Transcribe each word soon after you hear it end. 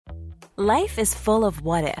Life is full of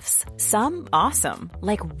what-ifs. Some awesome,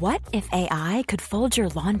 like what if AI could fold your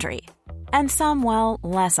laundry? And some, well,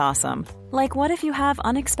 less awesome, like what if you have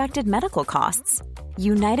unexpected medical costs?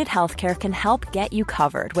 United Healthcare can help get you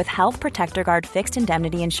covered with Health Protector Guard fixed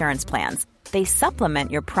indemnity insurance plans. They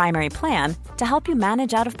supplement your primary plan to help you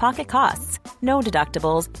manage out-of-pocket costs. No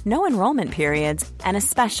deductibles, no enrollment periods, and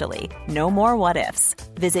especially no more what-ifs.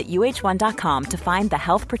 Visit uh1.com to find the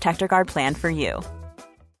Health Protector Guard plan for you.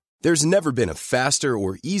 There's never been a faster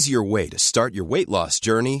or easier way to start your weight loss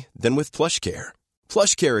journey than with PlushCare.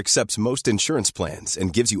 PlushCare accepts most insurance plans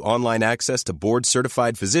and gives you online access to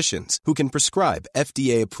board-certified physicians who can prescribe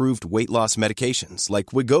FDA-approved weight loss medications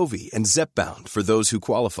like Wegovy and Zepbound for those who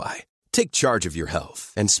qualify. Take charge of your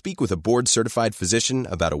health and speak with a board-certified physician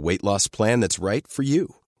about a weight loss plan that's right for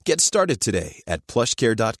you. Get started today at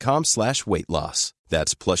plushcare.com/weight loss.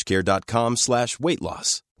 That's plushcare.com/weight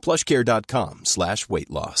loss. plushcare.com/weight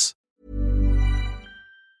loss.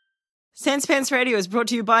 Sans Pants Radio is brought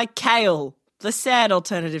to you by Kale, the sad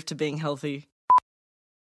alternative to being healthy.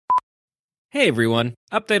 Hey everyone,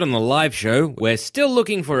 update on the live show. We're still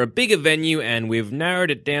looking for a bigger venue and we've narrowed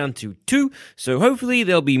it down to 2, so hopefully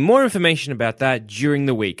there'll be more information about that during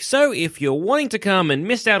the week. So if you're wanting to come and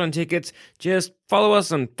missed out on tickets, just follow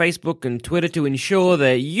us on Facebook and Twitter to ensure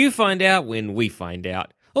that you find out when we find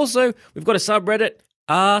out. Also, we've got a subreddit,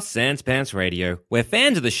 r Sans Pants Radio, where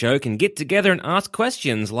fans of the show can get together and ask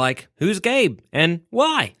questions like, who's Gabe and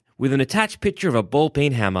why? With an attached picture of a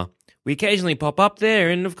ball-peen hammer. We occasionally pop up there,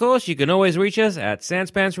 and of course, you can always reach us at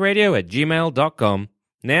sanspantsradio@gmail.com.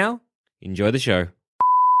 Now, enjoy the show.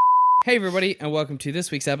 Hey everybody, and welcome to this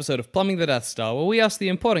week's episode of Plumbing the Death Star, where we ask the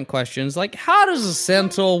important questions like, how does a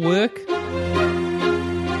centaur work?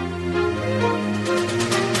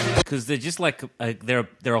 Because they're just like, they're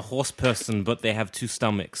a horse person, but they have 2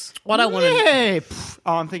 stomachs. What I want to... Hey!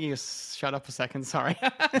 Oh, I'm thinking of... Shut up a second, sorry.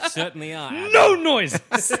 Certainly are. No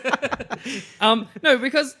noises! No,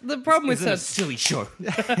 because the problem with a silly show.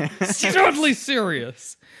 totally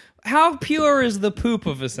serious. How pure is the poop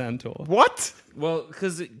of a centaur? What? Well,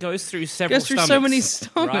 because it goes through several Goes through stomachs. so many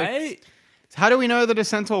stomachs. Right? How do we know that a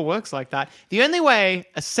centaur works like that? The only way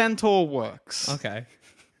a centaur works, Okay.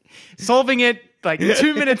 solving it like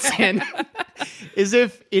 2 minutes in, is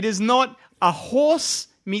if it is not a horse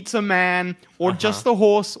meets a man, or just a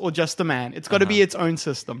horse, or just a man. It's got to be its own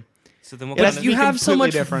system. So then what It kind has of... to You have so completely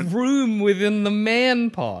much different. room within the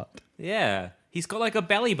man part. Yeah. He's got like a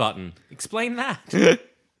belly button. Explain that.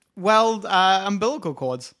 Well, umbilical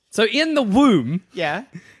cords. So in the womb, Yeah.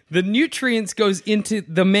 the nutrients goes into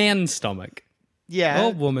the man's stomach. Yeah.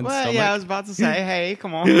 Or woman's stomach. Yeah, I was about to say, hey,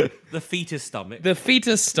 come on. The fetus stomach. The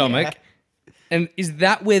fetus stomach. Yeah. And is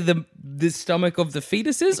that where the stomach of the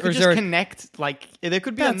fetus is? Or Or is just there connect, like, there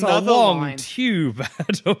could be That's a another long line. tube,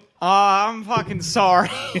 Adam. Oh, I'm fucking sorry.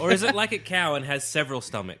 Or is it like a cow and has several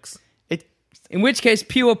stomachs? In which case,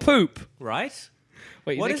 pure poop. Right?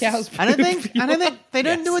 Wait, What is is- a cow's poop? I don't think they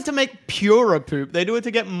don't Yes. do it to make purer poop. They do it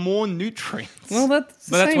to get more nutrients. Well, that's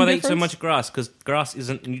the But that's same why they eat so difference. much grass, because grass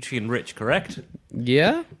isn't nutrient rich, correct?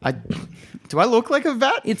 Yeah? Do I look like a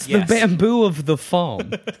vet? It's Yes. the bamboo of the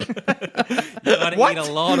farm. You gotta What? eat a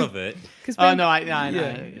lot of it. Oh no, I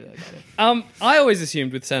know. I always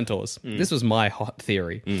assumed with centaurs, this was my hot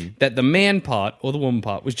theory, that the man part or the woman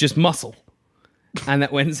part was just muscle. And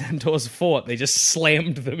that when centaurs fought, they just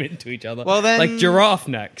slammed them into each other. Well, then- like giraffe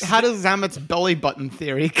necks. How does Zamet's belly button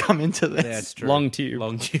theory come into this? Yeah, it's true. Long tube.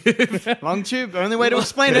 Long tube. Long tube. Only way to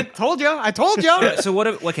explain it. Told you. I told you. So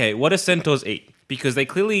what do centaurs eat? Because they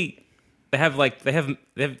clearly they have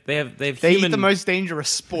They human eat the most dangerous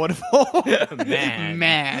sport of all. man.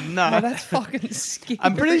 Man, no. Oh, that's fucking scary.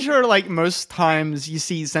 I'm pretty sure, like, most times you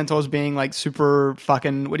see centaurs being, like, super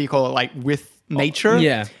fucking, what do you call it, like, with nature.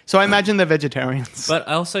 yeah. So I imagine they're vegetarians. But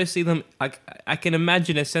I also see them. I can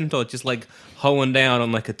imagine a centaur just like hoeing down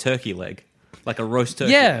on like a turkey leg, like a roast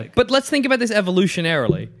turkey. Yeah, leg. but let's think about this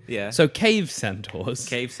evolutionarily. Yeah. So cave centaurs.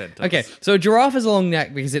 Cave centaurs. Okay, so a giraffe has a long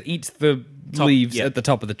neck because it eats the leaves yeah. at the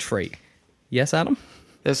top of the tree. Yes, Adam?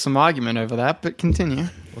 There's some argument over that, but continue.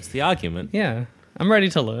 What's the argument? Yeah. I'm ready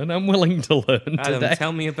to learn. I'm willing to learn Adam, today.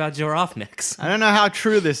 tell me about giraffe necks. I don't know how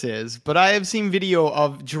true this is, but I have seen video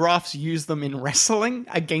of giraffes use them in wrestling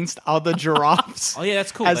against other giraffes. Oh yeah,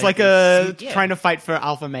 that's cool. As They- like they- yeah. trying to fight for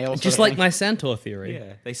alpha males. Just like my centaur theory.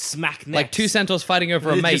 Yeah, they smack necks. Like two centaurs fighting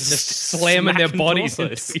over a They mate, just just slamming their smacking bodies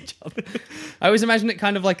torsos. into each other. I always imagine it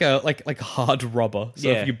kind of like a hard rubber. So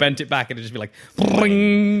Yeah. if you bent it back, it'd just be like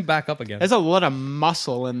bling, back up again. There's a lot of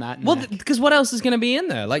muscle in that. Well, neck. because what else is going to be in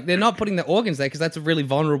there? Like they're not putting their organs there because that's a really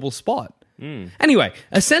vulnerable spot. Anyway,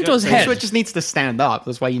 a centaur's That's head. what just needs to stand up.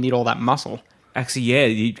 That's why you need all that muscle. Actually,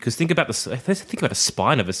 yeah, because think about the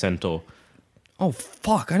spine of a centaur. Oh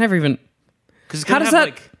fuck! I never even. Because How does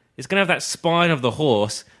that? It's going to have that spine of the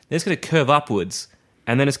horse. Then it's going to curve upwards,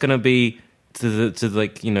 and then it's going to be to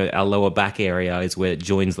like our lower back area is where it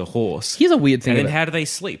joins the horse. Here's a weird thing. And then how do they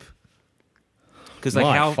sleep? Because like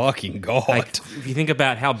My fucking god! Like, if you think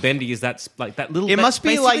about how bendy is that, like that little. It must be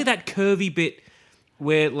basically like that curvy bit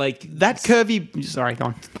where like that curvy. Sorry, go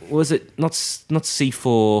on. Was it not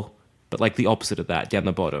C4? But like the opposite of that, down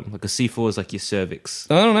the bottom. Like a C4 is like your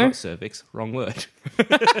cervix. I don't know. Not cervix, wrong word.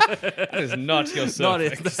 That is not your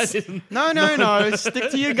cervix. No.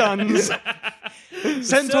 Stick to your guns.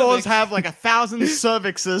 Centaurs have like 1,000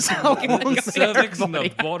 cervixes. Cervix and the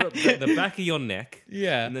bottom, the back of your neck.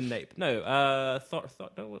 Yeah. And the nape. No,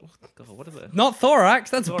 what is it? Not thorax.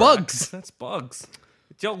 That's bugs. That's bugs.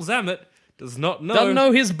 Joel Zammett does not know. Doesn't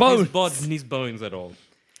know his bones. His bones at all.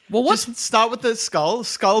 Well, what? Just start with the skull.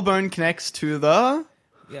 Skull bone connects to the.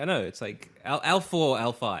 Yeah, no, it's like L4,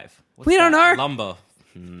 L5. We don't know. Lumbar.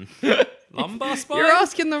 Lumbar spine? You're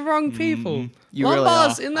asking the wrong people. You really Lumbars,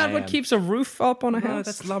 are. isn't that I what am. keeps a roof up on a No, house?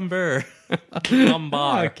 that's lumbar.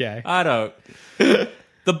 Lumbar. Okay. I don't.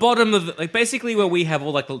 The bottom of basically where we have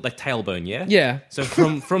all like tailbone, yeah? Yeah. So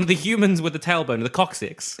from the humans with the tailbone, the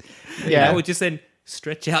coccyx, Yeah. that would just then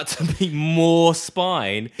stretch out to be more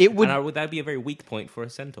spine. It would- that'd be a very weak point for a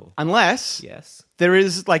centaur. Unless Yes. there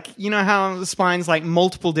is like how the spine's like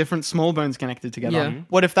multiple different small bones connected together. Yeah.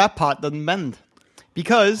 What if that part doesn't bend?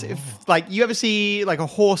 Because if like you ever see like a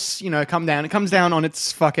horse, come down, it comes down on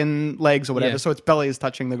its fucking legs or whatever, Yeah. so its belly is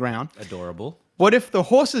touching the ground. Adorable. What if the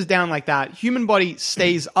horse is down like that? Human body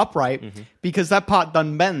stays upright because that part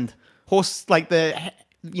doesn't bend. Horse like the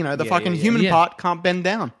fucking human Yeah. part can't bend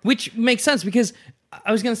down. Which makes sense because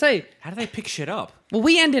I was going to say, How do they pick shit up? well,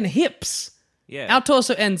 we end in hips. Yeah. Our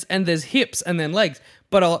torso ends and there's hips and then legs.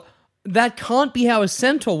 But that can't be how a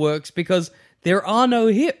centaur works because there are no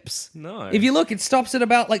hips. No. If you look, it stops at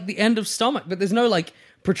about like the end of stomach, but there's no like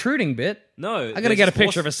protruding bit. No. I got to get a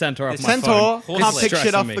picture of a centaur off my Centaur phone. can't It's pick shit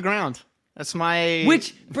stressing off me. the ground. That's my...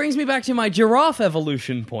 Which brings me back to my giraffe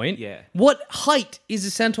evolution point. Yeah. What height is a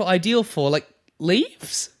centaur ideal for? Like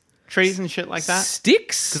leaves? trees and shit like that.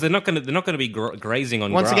 Sticks? Because they're not going to be grazing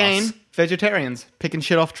on Once grass. again, vegetarians picking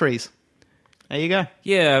shit off trees. There you go.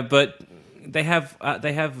 Yeah, but they have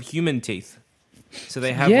human teeth, so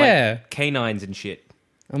they have Yeah. like canines and shit.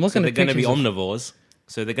 I'm So looking they're at going to be pictures of- omnivores.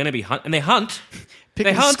 So they're going to be and they hunt. They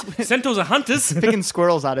Picking hunt. squ- Centaurs are hunters. Picking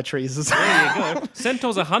squirrels out of trees. There you go.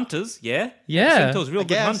 Centaurs are hunters. Yeah. Yeah. Centaurs real I good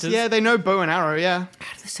guess. hunters. Yeah, they know bow and arrow, yeah.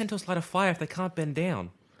 How do the centaurs light a fire if they can't bend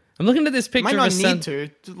down? I'm looking at this picture Might of not a need centaur.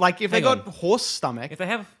 to. Like, if they Hang got on. horse stomach, If they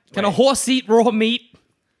have, Can a wait. horse eat raw meat?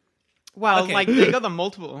 well, Okay. like, they got the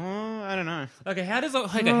multiple... I don't know. Okay, how does I'm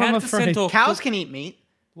the afraid. centaur? Cows can eat meat.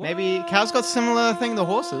 Maybe cows got similar thing to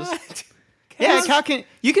horses. What? Yeah, cow can...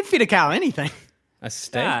 You can feed a cow anything. A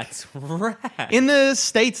steak? That's rad. In the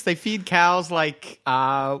States, they feed cows like...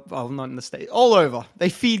 well, not in the States. All over. They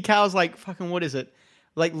feed cows like fucking... What is it?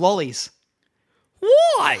 Like lollies.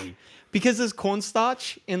 Why? Because there's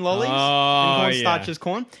cornstarch in lollies, Oh, and cornstarch yeah. is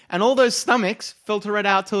corn, and all those stomachs filter it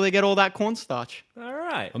out till they get all that cornstarch. All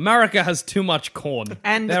right. America has too much corn.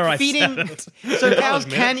 And there I feeding, said it. so cows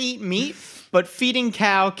man. can eat meat, but feeding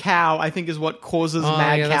cow, I think is what causes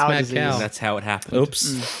mad yeah, that's cow mad disease. cow. That's how it happened.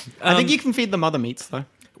 Oops. I think you can feed them other meats though.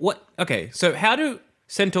 What? Okay, so how do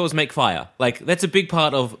centaurs make fire? Like, that's a big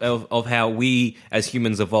part of how we as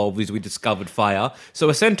humans evolved, is we discovered fire. So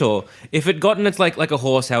a centaur, if it got on its like a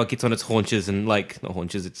horse, how it gets on its haunches and like not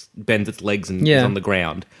haunches, it bends its legs and Yeah. is on the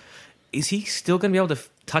ground. Is he still going to be able to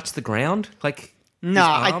touch the ground? Like No,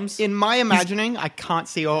 his arms? in my imagining, I can't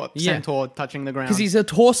see a centaur touching the ground. Because he's a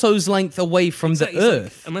torso's length away from the It's like-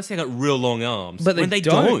 earth. unless they got real long arms, But when they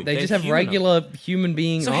don't. They They're just have human. regular human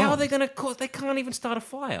being So arms. how are they going to cause? They can't even start a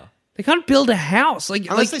fire. They can't build a house.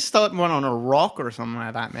 Unless they start one on a rock or something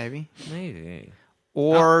like that, maybe. Maybe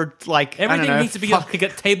Or like I everything don't know, needs to be like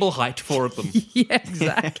at table height for them Yeah,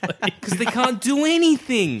 exactly. because they can't do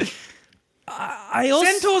anything. I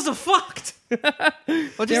also Centaurs are fucked. Well,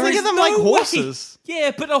 just There think is of them no like way. horses.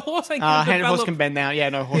 Yeah, but a horse ain't gonna Hand develop. horse can bend down. Yeah,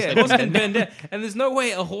 no horse. Yeah, can horse bend can down. bend down, and there's no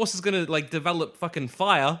way a horse is gonna like develop fucking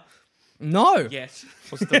fire. no. Yes,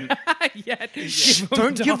 Yeah.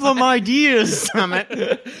 Don't give them ideas, damn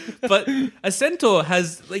it. but a centaur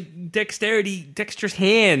has like dexterous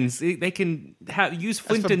hands. They can use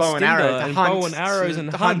flint For and bow and tinder arrow, to and hunt, bow and arrows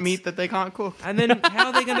and to hunt. hunt meat that they can't cook. And then how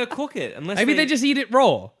are they gonna cook it? Unless Maybe they just eat it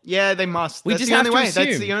raw. Yeah, they must. We That's just the have only to way. That's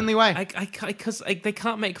assume. the only way. because they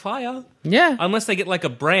can't make fire. Yeah. Unless they get like a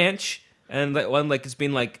branch and that one like has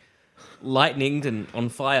been like lightninged and on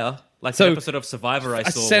fire, like So, an episode of Survivor I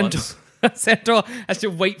a saw centaur, once. Centaur has to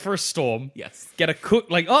wait for a storm. Yes. Get a cook,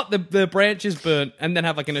 the branch is burnt, and then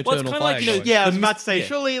have like an eternal kinda fire. like, going. Yeah, I was about to say,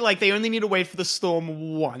 surely, like, they only need to wait for the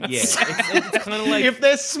storm once. Yeah, it's kind of like... If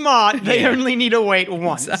they're smart, they only need to wait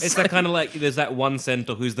once. It's that kind of like there's that one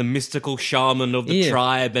centaur who's the mystical shaman of the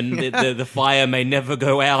tribe, and the fire may never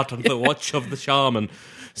go out on the watch of the shaman.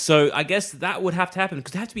 So I guess that would have to happen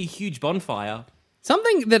because there has to be a huge bonfire.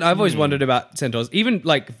 Something that I've always wondered about centaurs, even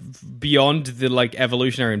like beyond the like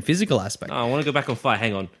evolutionary and physical aspect. Oh, I want to go back on fire.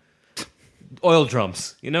 Hang on. Oil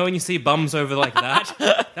drums. You know when you see bums over like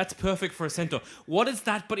that? That's perfect for a centaur. What is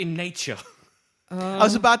that but in nature? I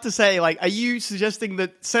was about to say, like, are you suggesting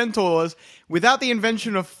that centaurs, without the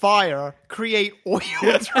invention of fire, create oil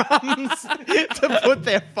drums to put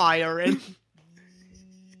their fire in?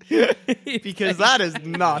 Because that is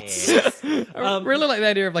nuts. I really like the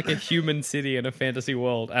idea of like a human city in a fantasy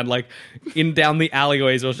world, and like down the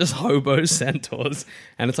alleyways was just hobo centaurs,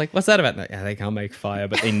 and it's like, what's that about? Yeah, they can't make fire,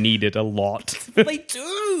 but they need it a lot. They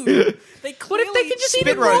do. They What if they can just eat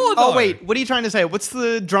Spit it raw, roast. though? Oh wait, what are you trying to say? What's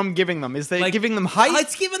the drum giving them? Is they giving them height?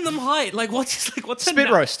 It's giving them height. Like what's Spit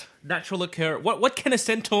roast. Natural occurrence? What can a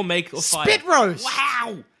centaur make of fire? Spit roast.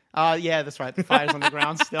 Wow. Yeah, that's right. The fire's on the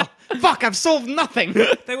ground still. Fuck, I've solved nothing.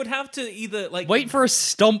 They would have to either like Wait for a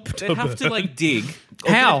stump to They'd have to burn. like dig.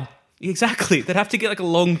 How? Exactly. They'd have to get like a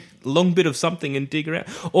long bit of something and dig around,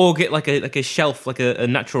 or get like a shelf, like a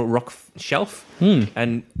natural rock shelf,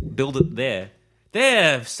 and build it there.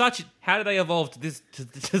 How did they evolve to this?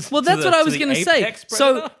 Well, that's what I was going to say.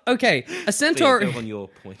 So, okay, a centaur. Go on your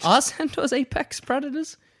point. Are centaurs apex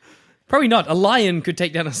predators? Probably not. A lion could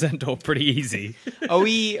take down a centaur pretty easy. Are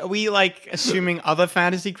we like assuming other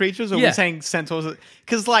fantasy creatures, or are Yeah. we saying centaurs?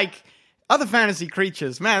 Because like other fantasy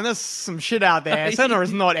creatures, man, there's some shit out there. Centaur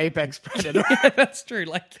is not apex predator. That's true.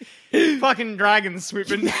 Like, Fucking dragons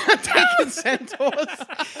swooping down, taking centaurs.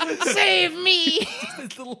 Save me!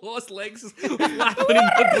 His little horse legs just flapping in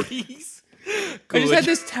the breeze. I just had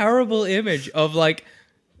this terrible image of like,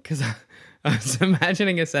 because I was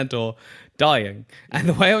imagining a centaur dying, and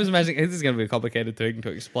the way I was imagining this is going to be a complicated thing to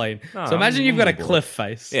explain. So imagine you've got a cliff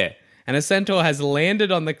face, Yeah. and a centaur has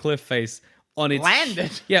landed on the cliff face on its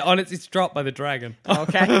Landed? yeah, on it's dropped by the dragon.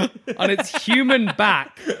 Okay. On its human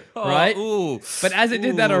back, right? Ooh. But as it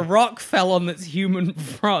did that, a rock fell on its human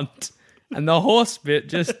front, and the horse bit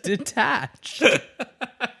just detached.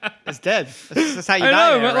 It's dead. That's how you I die.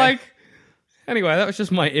 know, there, but right? like, anyway, that was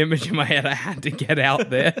just my image in my head. I had to get out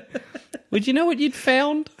there. Would you know what you'd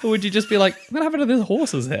found, or would you just be like, "What happened to this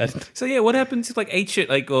horse's head?" So yeah, what happens if like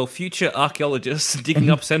future archaeologists digging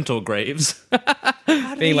up centaur graves?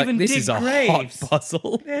 How do Being they like, even "This dig is a graves? hot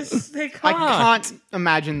puzzle." They can't. I can't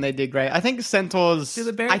imagine they did great. I think centaurs, Do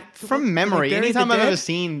they bury- from memory, do they bury anytime the I've ever dead?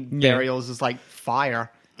 seen Yeah. burials is like fire.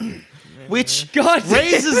 Which God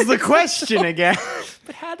raises the question again.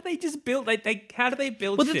 But how do they just build? How do they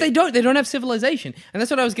build? Well, shit? they don't have civilization, and that's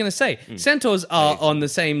what I was going to say. Centaurs are on the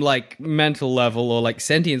same like mental level or like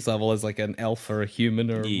sentience level as like an elf or a human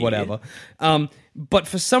or Yeah. whatever. But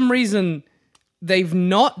for some reason, they've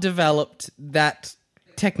not developed that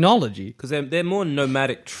technology. Because they're more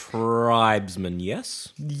nomadic tribesmen.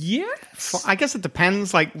 Yes. Yes. I guess it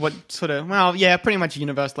depends, like what sort of. Well, yeah, pretty much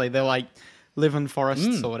universally, they're like live in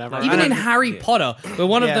forests or whatever. I Even don't- in Harry Potter, where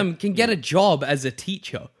one of Yeah. them can get a job as a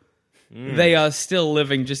teacher, they are still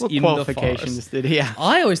living just what in the qualifications forest. did he have?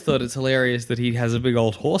 I always thought it's hilarious that he has a big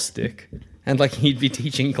old horse stick. And like he'd be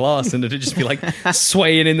teaching class and it'd just be like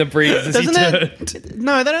swaying in the breeze as he Doesn't turned. it?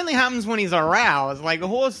 No, that only happens when he's aroused. Like a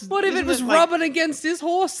horse. What if it isn't was like- rubbing against his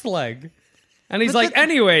horse leg? And he's like,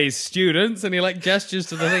 anyways, students. And he like gestures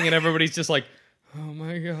to the thing and everybody's just like, oh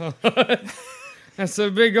my God. That's a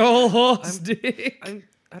big old horse dick.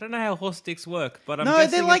 I don't know how horse sticks work, but I'm No,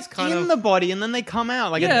 guessing they're like it's kind in of the body and then they come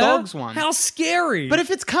out like a dog's one. How scary. But if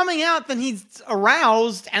it's coming out, then he's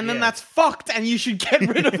aroused, and then Yeah. that's fucked, and you should get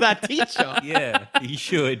rid of that teacher. yeah, you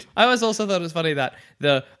should. I always also thought it was funny that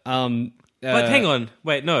the But hang on,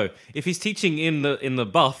 wait, no. If he's teaching in the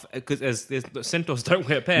buff, because as centaurs don't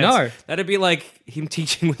wear pants, No. that'd be like him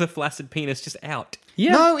teaching with a flaccid penis just out.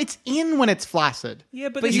 yeah. No, it's in when it's flaccid. Yeah,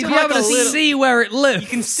 but But there's you'd still be able like to a little- see where it lives. You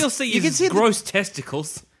can still see You his can see the- gross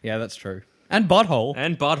testicles Yeah, that's true. And butthole.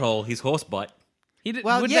 and butthole, his horse butt.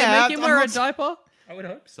 Well, would yeah, they make him I'm wear a not- diaper? I would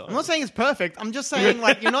hope so. I'm not saying it's perfect. I'm just saying,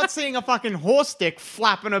 like, you're not seeing a fucking horse dick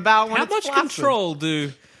flapping about when How it's much flaccid. control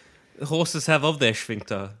do horses have of their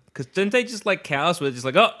sphincter? Because don't they just like cows where they're just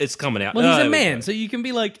like, oh, it's coming out. Well, Oh, he's there a we man, go. so you can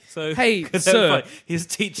be like, So, hey, 'cause sir. he's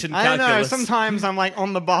teaching I don't know. calculus. Sometimes I'm like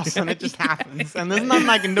on the bus and it just happens, and there's nothing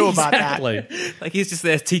I can do about Exactly. that. Like he's just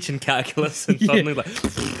there teaching calculus and suddenly like,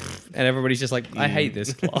 And everybody's just like, I hate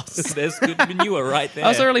this class. There's good manure right there. I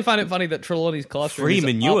also really find it funny that Trelawney's classroom Free is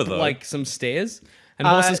manure, up, though. like some stairs, and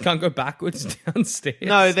horses can't go backwards downstairs.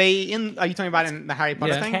 No, are you talking about in the Harry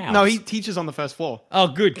Potter Yeah. thing? Cows. No, he teaches on the first floor. Oh,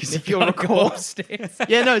 good, because if you'll you go recall. upstairs.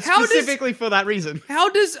 Yeah, no, How does- specifically for that reason. How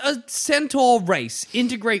does a centaur race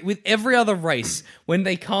integrate with every other race when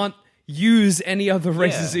they can't use any other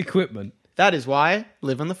race's equipment? That is why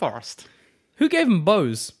live in the forest. Who gave them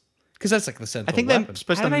bows? Because that's like the centaur I think weapon. they're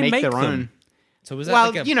supposed How to do they make make their them? own. So was that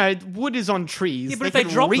Well, like a... wood is on trees. Yeah, but if they they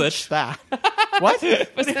can drop reach it- that. What? But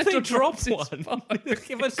if they Centaur drop drops its one,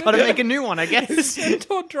 Got to make a new one, I guess.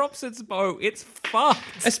 Centaur drops its bow, it's fucked.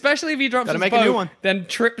 Especially if he drops Gotta his make a new bow, one. then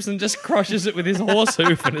trips and just crushes it with his horse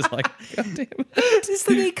hoof and is like, God damn it. Just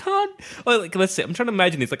that they can't. Well, like, let's see. I'm trying to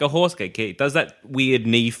imagine this like a horse. Okay, it does that weird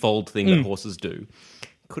knee fold thing that horses do.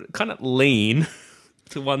 Could it kind of lean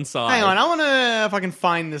to one side? Hang on, I want to, if I can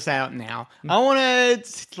find this out now. I want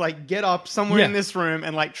to like get up somewhere Yeah. in this room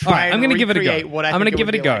and like All try right, I'm and going to give it a recreate go. what I I'm going to think give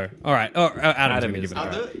it a would go. be like. All right. Oh, Adam's Adam going to is. give it a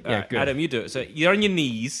I'll go. do it. Yeah, Alright, good. Adam, you do it. So you're on your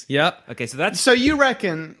knees. Yep. Okay, so that's So you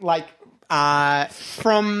reckon like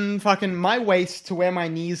from fucking my waist to where my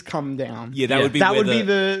knees come down? yeah. That Yeah. would be That where would be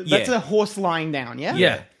the that's yeah. a horse lying down, yeah?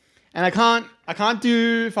 Yeah. And I can't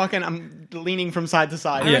do fucking I'm leaning from side to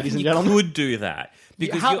side, I ladies reckon and you gentlemen. could do that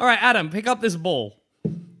because All you're- right, Adam, pick up this ball.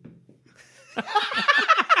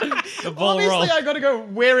 The ball roll. Obviously I gotta go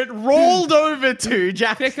where it rolled over to,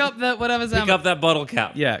 Jack. Pick up that whatever's pick up that bottle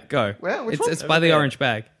cap. Yeah, go. Where? Which it's one? it's by the orange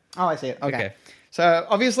bag. Oh, I see it. Okay. Okay. So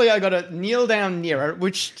obviously I gotta kneel down near it,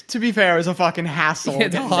 which to be fair is a fucking hassle.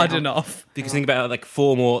 It's getting hard down. enough. Because think about like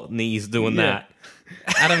 4 more knees doing Yeah.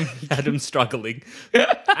 that. Adam, Adam's struggling,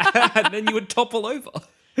 and then you would topple over.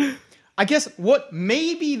 I guess what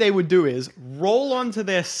maybe they would do is roll onto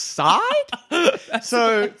their side.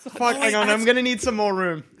 So fuck. Hang on, I'm gonna need some more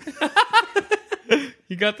room.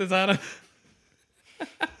 you got this, Adam.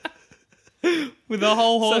 With the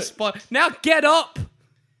whole horse spot. Now get up.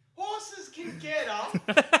 Horses can get up.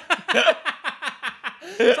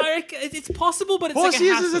 It's possible, but it's Horse like a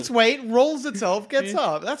uses hassle. it's weight, rolls itself, gets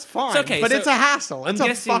up. That's fine. It's okay, but so it's a hassle. It's I'm a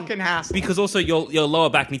guessing fucking hassle. because also your lower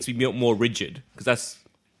back needs to be more rigid because that's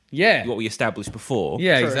Yeah. what we established before.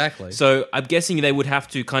 Yeah, True. exactly. So I'm guessing they would have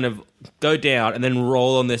to kind of go down and then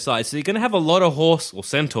roll on their sides. So you're going to have a lot of horse or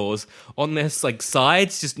centaurs on their like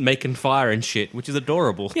sides, just making fire and shit, which is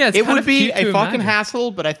adorable. Yeah, it's It kind would of be cute a to fucking imagine. hassle,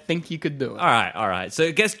 but I think you could do it. All right. So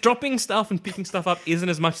I guess dropping stuff and picking stuff up isn't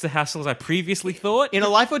as much the hassle as I previously thought. In a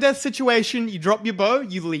life or death situation, you drop your bow,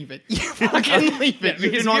 you leave it. You fucking leave it. You do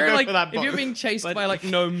Because not you're go like, for that if bow. you're being chased by like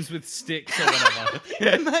gnomes with sticks or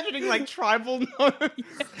whatever, Imagining like tribal gnomes.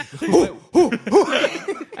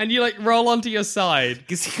 and you like roll onto your side.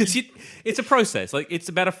 Because it's a process. Like it's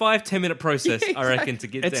about a 5-10 minute process, I reckon, to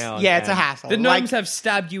get down. Yeah, it's a and- hassle. The gnomes Like, have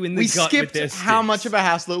stabbed you in the we gut with skipped their how sticks. much of a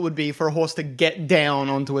hassle it would be for a horse to get down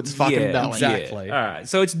onto its fucking belly. exactly. Yeah. All right,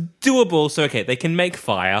 so it's doable. So okay, they can make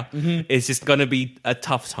fire. It's just going to be a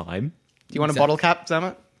tough time. Do you want a bottle cap,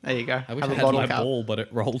 Zamet? There you go. I wish Have I a had bottle my cap. ball, but it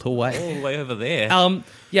rolled away. All the way over there.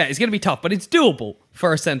 Yeah, it's gonna be tough, but it's doable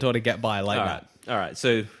for a centaur to get by like that. All right.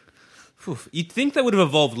 So you'd think they would have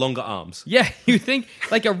evolved longer arms. Yeah, you think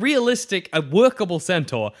like a workable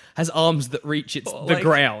centaur has arms that reach the like-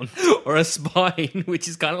 ground. Or a spine, which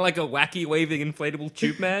is kind of like a wacky waving inflatable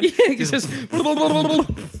tube man. Yeah, it's just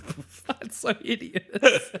that's so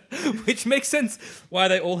hideous. Which makes sense why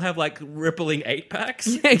they all have like rippling 8-packs.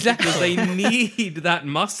 Yeah, exactly. Because they need that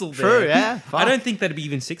muscle there. True, yeah, I fuck. don't think that'd be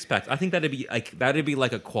even 6-packs. I think that'd be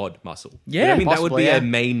like a quad muscle. Yeah, You know what I mean, that would possibly, be yeah. a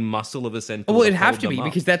main muscle of a centaur. Well, to it'd have hold to be them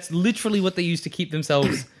up. because that's literally what they use to keep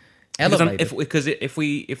themselves Because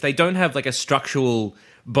elevated. if they don't have like a structural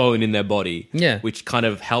bone in their body, Yeah. which kind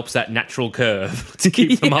of helps that natural curve to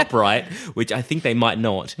keep them upright, which I think they might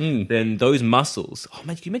not, then those muscles. Oh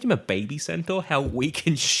man, can you imagine a baby centaur? How weak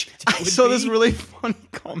and shit it I would saw be? this really funny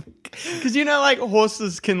comic. Because you know, like,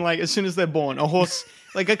 horses can, like, as soon as they're born, a horse,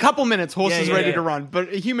 like, a couple minutes, horse is ready to run.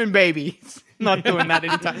 But a human baby is not doing that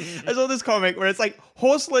anytime. I saw this comic where it's, like,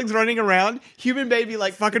 horse legs running around, human baby,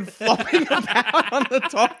 like, fucking flopping about on the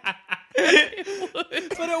top. But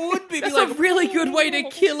it would be That's like a really good way to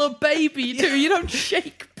kill a baby too. You don't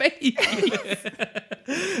shake babies.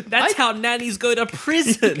 that's how nannies go to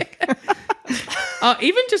prison.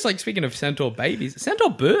 Even just like speaking of centaur babies, centaur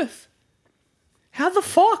birth. How the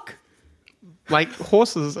fuck? Like,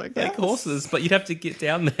 horses, I guess. Like horses, but you'd have to get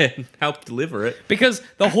down there and help deliver it. Because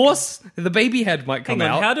the baby head might come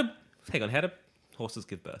out. How do horses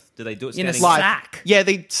give birth? Do they do it In a standing? Live. sack. Yeah,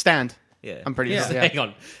 they stand. Yeah. I'm pretty Yeah. sure. Yeah. Hang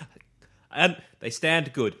on. And they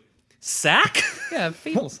stand good. Sack? Yeah,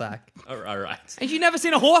 fetal sac. All right. And you never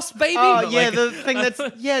seen a horse baby? Oh, But yeah, like- the thing that's...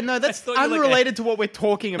 Yeah, no, that's thought you were like unrelated to what we're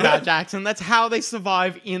talking about, Jackson. That's how they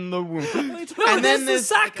survive in the womb. And then the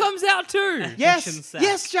sac comes out too. Yes, sack.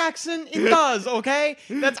 yes, Jackson, it does, okay?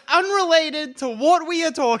 That's unrelated to what we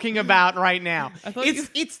are talking about right now.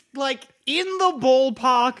 It's like in the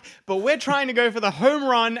ballpark, but we're trying to go for the home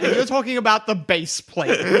run, and you're talking about the base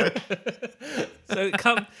plate. All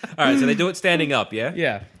right, so they do it standing up, yeah?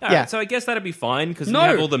 Yeah. All right, Yeah. so I guess that'd be fine because No. we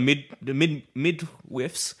have all the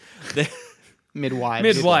midwiffs. Midwives.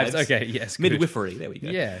 Midwives. Okay, yes. Good. Midwifery, there we go.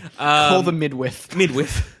 Yeah. Call the midwife.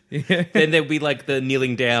 Midwife. Then there'd be like the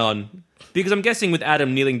kneeling down. Because I'm guessing with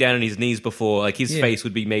Adam kneeling down on his knees before, like his face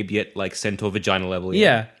would be maybe at like Centaur vagina level.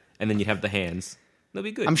 Yeah. And then you'd have the hands. That'd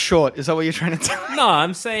be good. I'm short. Is that what you're trying to tell me? No,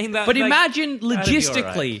 I'm saying that. But like, imagine that'd be all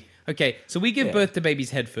logistically. right. Okay, so we give Yeah. birth to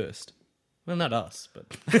babies head first. Well, not us, but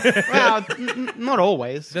Well, not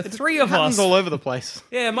always. the three of Happens us. all over the place.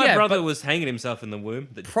 Yeah, my Yeah, brother but- was hanging himself in the womb.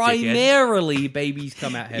 The dickhead, Primarily, babies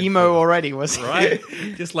come out head Emo already, was he? right?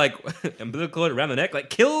 Just like umbilical cord around the neck, like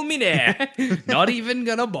kill me now, first. Not even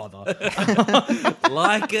gonna bother.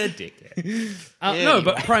 like a dickhead. No,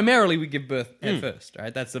 but primarily we give birth head first,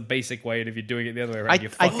 right? That's the basic way, and if you're doing it the other way around, I you're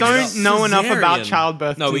fucking it don't up. know enough about Cesarean.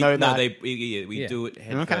 childbirth to we know that. we Yeah. do it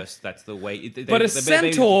head Okay. first. That's the way. But a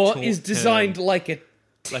centaur is turn. designed like a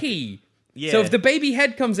T. Yeah. So if the baby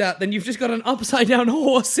head comes out, then you've just got an upside down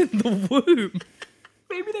horse in the womb.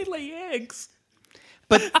 Maybe they lay eggs.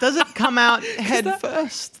 But does it come out head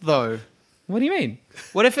first, though? What do you mean?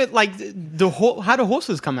 What if it, like, how do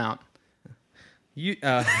horses come out?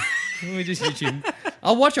 Let me just YouTube.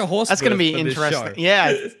 I'll watch a horse. That's going to birth be for this interesting. show.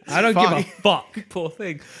 Yeah. I don't give a fuck. Poor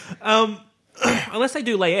thing. Unless they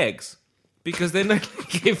do lay eggs. Because then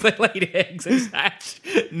if they laid eggs and hatch,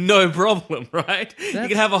 no problem, right? You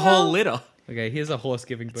can have a whole litter. Okay, here's a horse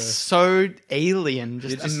giving birth. So alien.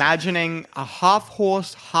 Just imagining a half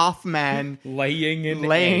horse, half man Laying an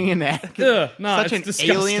laying egg. an egg. Ugh, no, Such an it's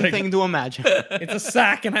disgusting. alien thing to imagine. It's a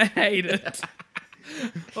sack and I hate it.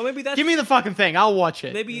 Well, maybe that's... Give me the fucking thing. I'll watch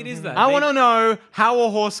it. Maybe it is that. I want to know how a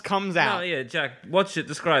horse comes Oh, out. yeah, Jack. Watch it.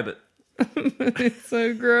 Describe it. It's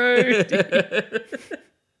so gross.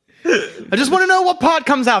 I just want to know what part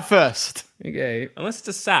comes out first. Okay. Unless it's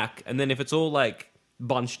a sack, and then if it's all, like,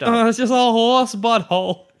 bunched up. Oh, it's just a horse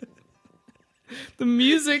butthole. The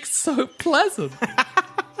music's so pleasant.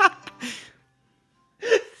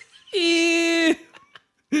 Ew.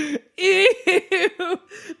 Ew.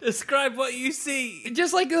 Describe what you see.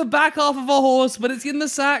 Just like the back half of a horse, but it's in the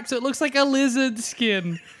sack, so it looks like a lizard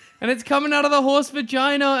skin. And it's coming out of the horse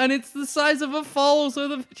vagina, and it's the size of a foal, so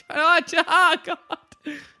the vagina... Oh, God.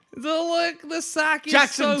 So look, the sack is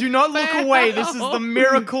Jackson, so do not look bad. away. This is the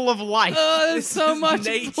miracle of life. Oh, there's so is much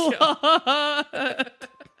nature. blood.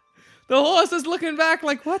 The horse is looking back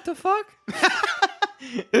like, what the fuck?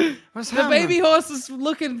 What's The baby horse is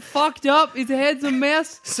looking fucked up. His head's a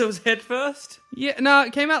mess. So it's head first? Yeah, no,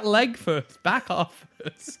 it came out leg first, back off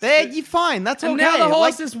first. There, you're fine. That's And okay. now the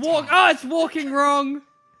horse Like, is it's walking wrong.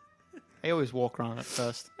 They always walk around at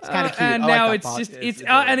first. It's kind of cute. And I like now that it's part. just It's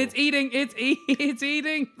and it's eating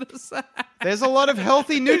the sack. There's a lot of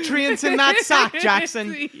healthy nutrients in that sack,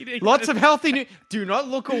 Jackson. It's eating Lots the of healthy. Do not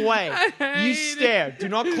look away. I You hate stare. Do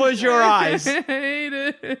not close your eyes. I hate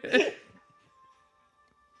it.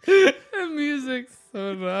 The music's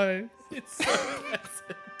so nice. It's so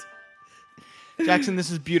pleasant. Jackson, this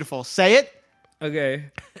is beautiful. Say it. Okay,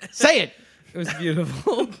 Say it. it was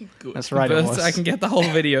beautiful. That's right. First, I can get the whole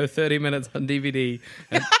video, 30 minutes on DVD.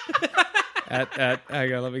 At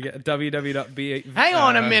hang on, let me get www.b. Hang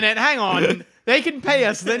on a minute. Hang on. They can pay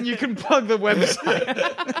us. Then you can plug the website.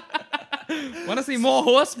 Want to see more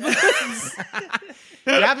horse births?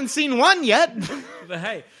 You haven't seen one yet. But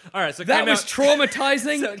hey, all right, so it That came was out,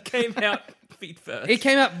 traumatizing. so it came out feet first. It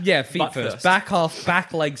came out, yeah, feet Butt first. first.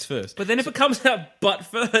 Back legs first. But then if it comes out butt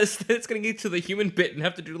first, then it's going to get to the human bit and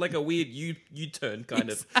have to do like a weird U-turn kind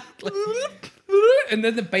of. And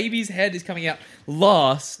then the baby's head is coming out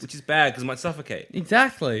last. Which is bad because it might suffocate.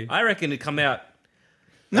 Exactly. I reckon it'd come out.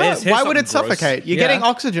 No, Here's why would it something gross. suffocate? You're Yeah. getting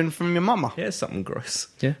oxygen from your mama. Here's something gross.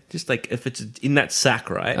 Yeah. Just like if it's in that sack,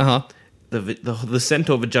 right? Uh-huh. The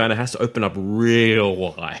centaur vagina has to open up real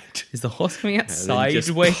wide. Is the horse coming out And then just-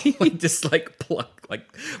 sideways? just like plop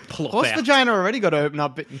Horse out. vagina already got to open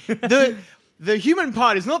up. The human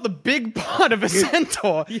part is not the big part of a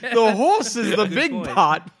centaur. The horse is the big point.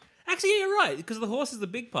 part. Actually, yeah, you're right because the horse is the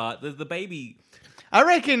big part. The baby. I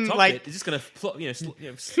reckon, Top like, it. It's just gonna,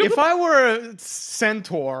 if I were a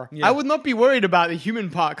centaur, I would not be worried about the human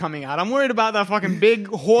part coming out. I'm worried about that fucking big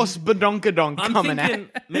horse badonkadonk I'm coming thinking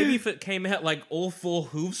out. maybe if it came out like all 4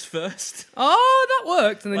 hooves first. Oh, that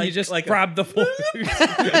worked. And then you Like- just like a- grab the four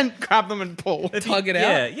And grab them and pull. tug it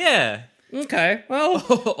Yeah, out. yeah. Okay, well,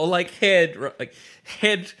 Or like head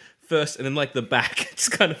first, and then like the back, it's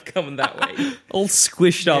kind of coming that way. all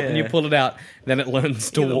squished up, and you Yeah. pull it out. Then it learns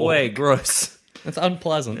to Either walk. way, gross. That's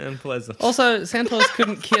unpleasant. Unpleasant. Also, centaurs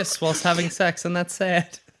couldn't kiss whilst having sex, and that's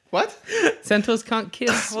sad. What? Centaurs can't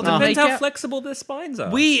kiss. Well, when depends they how get- flexible their spines are.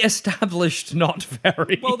 We established not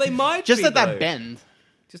very. well, they might Just be, at that though. bend.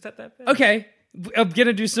 Just at that bend. Okay, I'm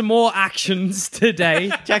gonna do some more actions today.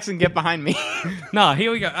 Jackson, get behind me. No,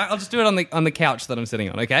 here we go. I'll just do it on the couch that I'm sitting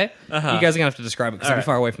on. Okay, You guys are gonna have to describe it because I'll be Alright.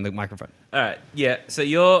 far away from the microphone. All right. Yeah. So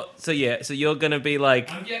you're gonna be like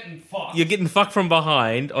getting fucked. you're getting fucked from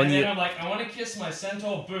behind on your like, I want to kiss my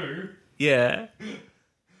centaur boo. yeah.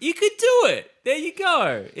 You could do it. There you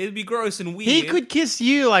go. It'd be gross and weird. He could kiss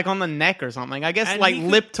you, like, on the neck or something. I guess, And like, he could-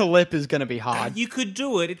 lip to lip is going to be hard. You could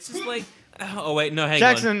do it. It's just like oh wait, no, hang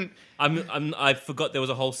Jackson, on. I forgot there was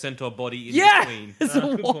a whole centaur body in Yeah, between. it's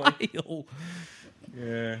a while.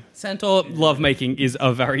 Yeah, centaur lovemaking is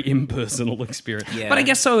a very impersonal experience. Yeah. But I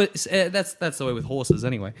guess so. That's the way with horses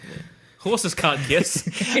anyway. Horses can't kiss.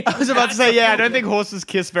 I was about to say, yeah, I don't think horses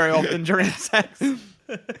kiss very often during sex.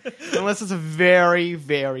 Unless it's a very,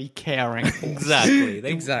 very caring horse. exactly.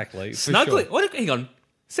 They Exactly. for Snuggling. sure. What? Hang on.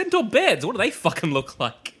 Centaur beds. What do they fucking look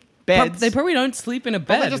like? Beds. They probably don't sleep in a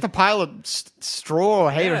bed. They're just a pile of straw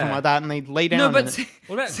or hay or Yeah. something like that, and they lay down No, in but it.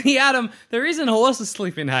 What about- see, Adam, the reason horses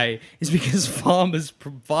sleep in hay is because farmers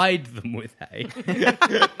provide them with hay.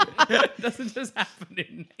 It doesn't just happen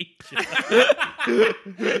in nature.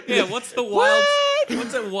 Yeah. What's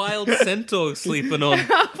a wild centaur sleeping on?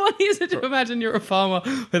 How funny is it to imagine you're a farmer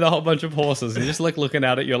with a whole bunch of horses and you're just like looking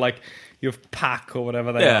out at your pack or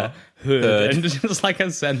whatever they Yeah. are, herd, Herd. and just like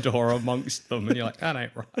a centaur amongst them, and you're like, that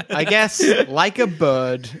ain't right. I guess, like a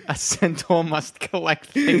bird, a centaur must collect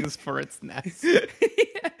things for its nest.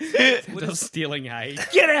 Just stealing hay.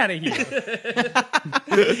 Get out of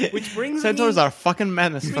here. Which brings Centaurs me, are fucking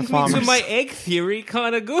menace for brings me farmers. to my egg theory,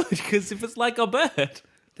 kind of good because if it's like a bird,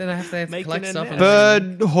 Then I have to Making collect a stuff. nest.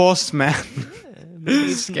 And Bird horseman.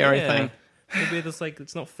 maybe Scary thing. Maybe it's like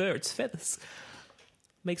it's not fur, it's feathers.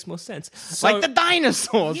 Makes more sense. Like the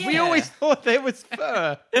dinosaurs. We Yeah. always thought they was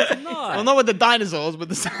fur. not. Well, not with the dinosaurs, but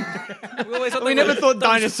the we always thought we they never were thought those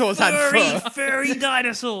dinosaurs had fur. furry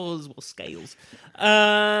dinosaurs. Well, scales.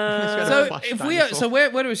 so Flush if we dinosaur. so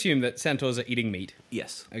we're to assume that centaurs are eating meat.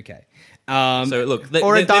 Yes. Okay. So look,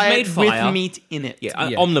 Or a they've diet made fire. with meat in it. Yeah,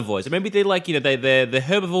 Yeah. omnivores. Maybe they're like they're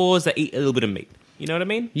herbivores that eat a little bit of meat. You know what I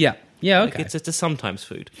mean? Yeah. Yeah. Like Okay. it's a sometimes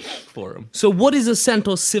food for them. So what is a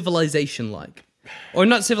centaur civilization like? Or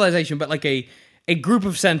not civilization, but like a group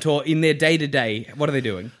of centaur in their day to day. What are they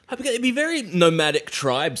doing? It'd be very nomadic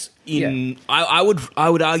tribes. I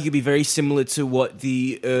would argue be very similar to what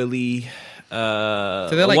the early.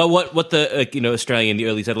 they're like- what the Australian the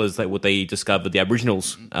early settlers like what they discovered the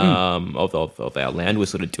Aboriginals of our land were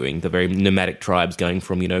sort of doing, the very nomadic tribes going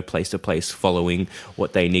from place to place, following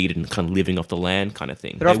what they needed and kind of living off the land kind of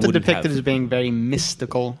thing. They're often depicted as being very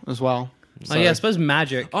mystical as well. Oh yeah, I suppose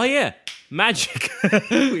magic. Oh yeah, magic.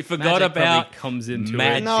 We forgot Magic about probably comes into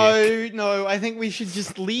magic. No, I think we should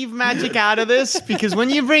just leave magic out of this because when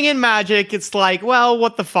you bring in magic, it's like, well,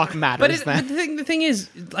 what the fuck matters But then? the thing is,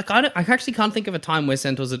 like, I actually can't think of a time where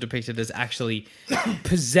centaurs are depicted as actually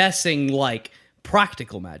possessing like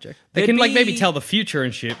practical magic. They There'd can like maybe be- tell the future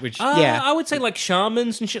and shit. Which Yeah. I would say like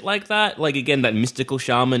shamans and shit like that. Like again, that mystical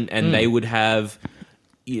shaman, and they would have,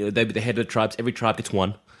 they'd be the head of the tribes. Every tribe gets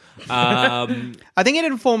one. I think it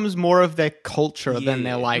informs more of their culture than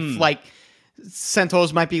their life. Like,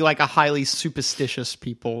 centaurs might be like a highly superstitious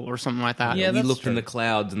people or something like that. Yeah, We that's looked in true. the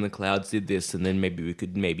clouds, and the clouds did this, and then maybe we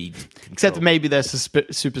could Except control- maybe their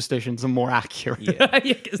superstitions are more accurate. yeah,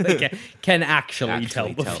 because they can actually tell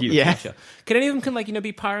the future. Yeah. Can any of them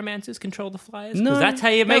be pyromancers, control the fires? No, Because that's how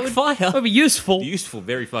you that make would- fire. That would be useful. Useful,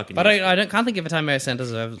 very fucking. But useful. I can't think of a time where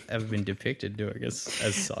centaurs have ever been depicted doing as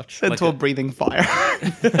such. Centaur breathing fire.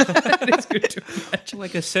 It's good to imagine.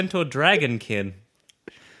 like a centaur dragonkin.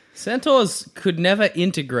 Centaurs could never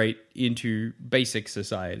integrate into basic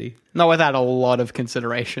society. Not without a lot of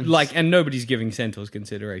consideration. Like, and nobody's giving centaurs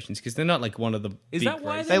considerations because they're not like one of the. Is big that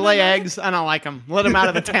why races. they lay eggs. I don't like them. Let them out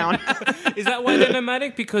of the town. Is that why they're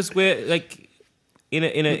nomadic? Because we're like in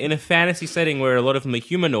a fantasy setting where a lot of them are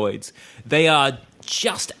humanoids. They are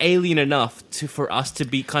just alien enough for us to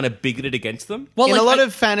be kind of bigoted against them. Well, in like, a lot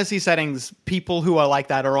of fantasy settings, people who are like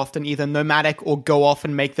that are often either nomadic or go off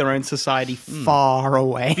and make their own society far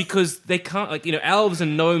away. Because they can't, like, elves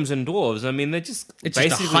and gnomes and dwarves, I mean, they're just It's just a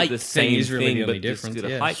basically height the thing same is really thing, the only but just difference, do the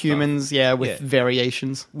yeah. height stuff. Humans, with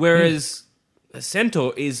variations. Whereas a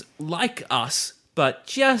centaur is like us, but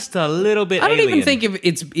just a little bit I don't alien. even think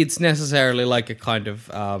it's necessarily like a kind of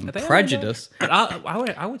prejudice. But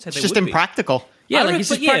I would say It's they just would be. impractical. Yeah, I like don't it's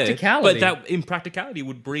know, just but practicality. But that impracticality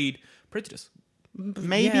would breed prejudice.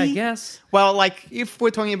 Maybe. Yeah, I guess. Well, like, if we're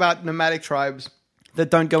talking about nomadic tribes that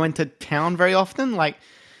don't go into town very often, like,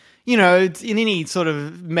 it's in any sort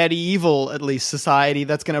of medieval, at least, society,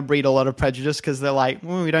 that's going to breed a lot of prejudice because they're like,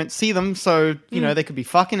 well, we don't see them, so, they could be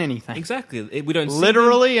fucking anything. Exactly. We don't see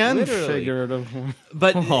Literally them. and Literally. figuratively.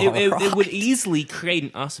 But it would easily create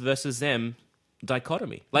an us versus them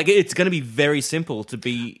dichotomy. Like, it's going to be very simple to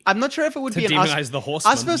be... I'm not sure if it would be an demonize us. the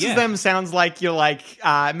horsemen. Us versus Yeah. them sounds like you're like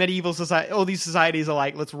medieval society. All these societies are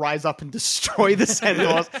like, let's rise up and destroy the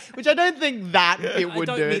centaurs, which I don't think that it would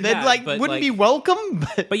don't do. mean They'd that, but, wouldn't like- be welcome.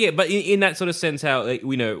 But But in that sort of sense, how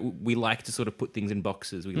we like to sort of put things in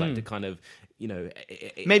boxes. We like to kind of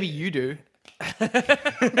maybe you do.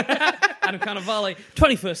 Adam Carnivale,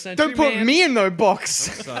 21st century. Don't put man. me in no box.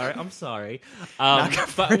 Sorry, I'm sorry.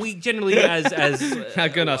 But we generally, as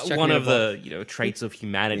goodness, check one me of a the traits of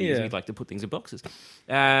humanity, is Yeah. we like to put things in boxes.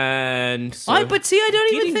 And so, I don't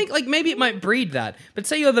even getting- think, like, maybe it might breed that. But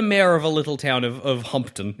say you're the mayor of a little town of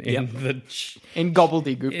Humpton in In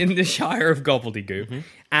gobbledygook. in the Shire of Gobbledygook,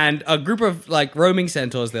 and a group of, like, roaming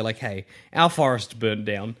centaurs, they're like, hey, our forest burned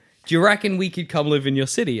down. Do you reckon we could come live in your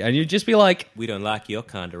city? And you'd just be like, we don't like your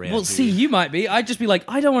kind around. well, here. see, you might be. I'd just be like,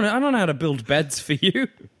 I don't know how to build beds for you.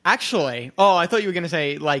 Actually, I thought you were going to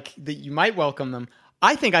say, like, that you might welcome them.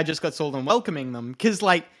 I think I just got sold on welcoming them because,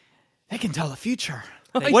 like, they can tell the future.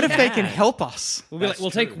 What if they can help us? We'll be like,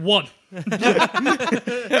 we'll take one.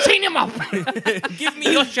 Chain him up! Give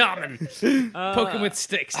me your shaman. Poke him with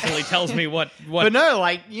sticks till he tells me what. But no,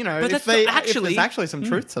 like, if that's they not actually- if there's actually some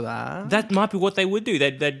truth to that. That might be what they would do.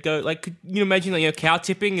 They'd go, like, could you imagine, like, cow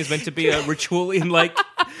tipping is meant to be a ritual in, like,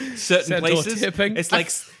 certain Centaur places. tipping. It's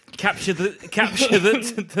like capture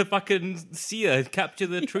the fucking seer, capture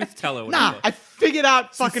the truth teller. Nah, I figured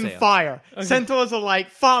out fucking Soothsayer. fire. Centaurs are like,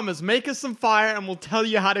 farmers, make us some fire and we'll tell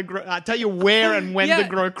you how to grow, tell you where and when to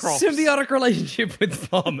grow crops. Symbiotic relationship with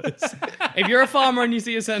farmers. If you're a farmer and you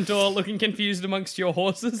see a centaur looking confused amongst your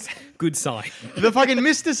horses, good sign. The fucking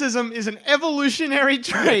mysticism is an evolutionary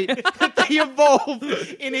trait that they evolved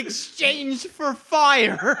in exchange for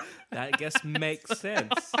fire. That, I guess, makes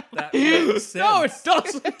sense. That makes sense. No, it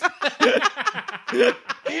doesn't.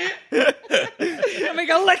 That make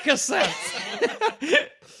a lick of sense.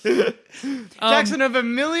 Jackson, over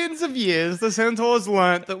millions of years, the centaurs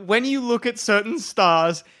learnt that when you look at certain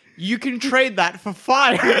stars, you can trade that for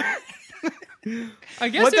fire. I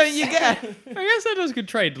guess What don't you get? I guess centaurs could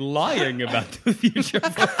trade lying about the future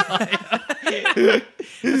for fire.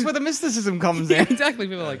 That's where the mysticism comes Yeah, in. exactly.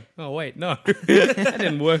 People are like, oh, wait, no. That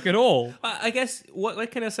didn't work at all. I guess,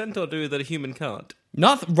 what can a centaur do that a human can't?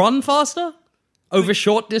 Run faster? Over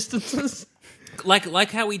short distances?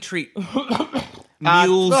 Like how we treat mules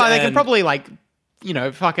Well, they and... can probably, like,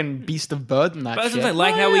 fucking beast of burden that But shit. something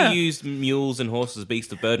like Oh, how yeah. we used mules and horses as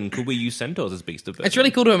beasts of burden, could we use centaurs as beasts of burden? It's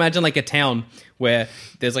really cool to imagine like a town where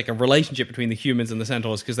there's like a relationship between the humans and the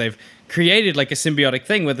centaurs because they've created like a symbiotic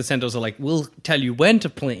thing where the centaurs are like, we'll tell you when to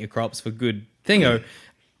plant your crops for good thingo,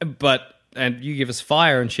 and you give us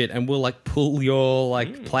fire and shit and we'll like pull your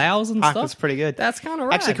like plows and stuff. That's pretty good. That's kind of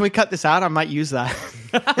right. Actually, can we cut this out? I might use that.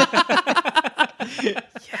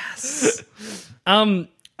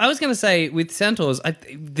 I was going to say with centaurs,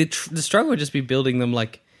 the struggle would just be building them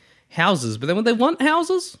like houses, but then would they want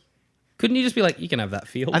houses? Couldn't you just be like, you can have that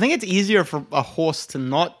field? I think it's easier for a horse to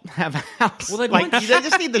not have a house. Well, they'd like, want- they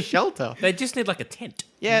just need the shelter. They just need like a tent.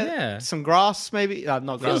 Yeah, some grass maybe.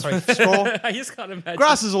 Not grass, sorry, straw. I just can't imagine.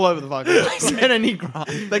 Grass is all over the fucking place. They don't need grass.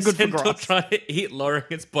 They're good for Centaur grass. trying to eat lowering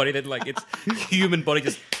its body, then like its human body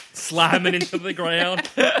just slamming into the ground.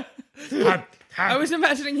 I was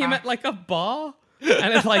imagining him at like a bar.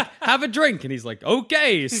 And it's like, have a drink. And he's like,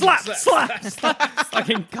 okay, slap, slap, slap.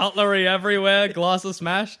 Fucking cutlery everywhere, glasses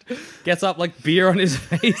smashed. Gets up like beer on his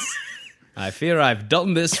face. I fear I've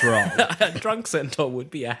done this wrong. A drunk centaur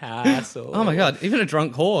would be a hassle. Oh my god, even a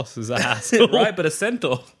drunk horse is a hassle. Right, but a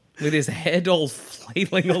centaur With his head all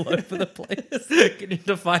flailing all over the place. getting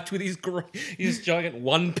into fight with his giant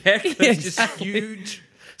one peck that's exactly. just huge.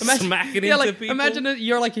 Smacking into like, people. imagine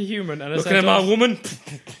you're like a human and a Looking at centaur. my woman.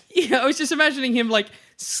 Yeah, I was just imagining him like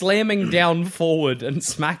slamming down forward and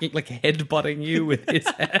smacking, like headbutting you with his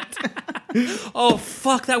head. Oh,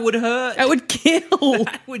 fuck, that would hurt. That would kill.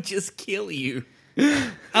 That would just kill you.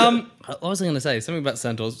 What was I going to say? Something about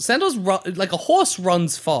centaurs. Centaurs, like a horse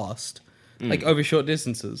runs fast, like over short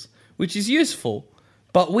distances, which is useful.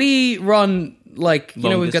 But we run, like, you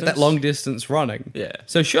Long know, we've got distance? that long distance running. Yeah.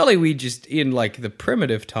 So surely we just, in like the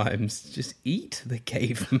primitive times, just eat the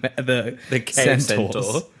cave, the cave centaurs.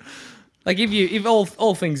 centaur. Like if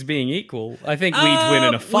all things being equal, I think we'd win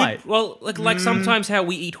in a fight. Well, like sometimes how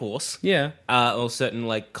we eat horse. Yeah. Or certain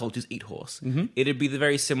like cultures eat horse. It'd be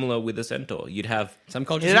very similar with a centaur. You'd have Some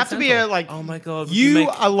cultures It'd eat have to be centaur. a like. Oh my god! would You make-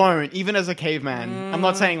 alone, even as a caveman. I'm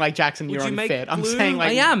not saying like Jackson, you're Would you make unfit. I'm glue? saying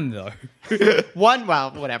like I am though. one.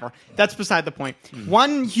 Well, whatever. That's beside the point.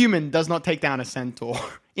 One human does not take down a centaur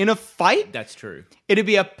in a fight. That's true. It'd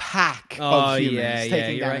be a pack Oh of humans yeah,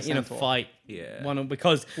 taking you're down right. a In a centaur. fight, Yeah.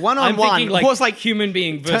 because One-on-one, I'm thinking, like, horse, like, human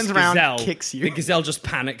being versus turns around, gazelle, kicks you. The gazelle just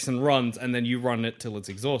panics and runs, and then you run it till it's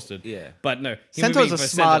exhausted. Yeah. But no, human Centaurs being are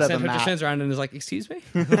versus smarter centaur. than Centaur just that. turns around and is like, "Excuse me."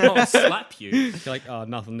 I'll slap you. You're like, "Oh,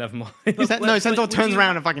 nothing. Never mind." No, Centaur would turns you-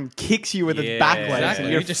 around and fucking kicks you with its Yeah, back legs. Exactly.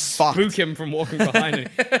 And you're You just fucked. spook him from walking behind,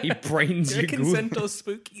 and he brains you. Can good. centaurs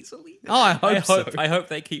spook easily? Oh, I hope so. I hope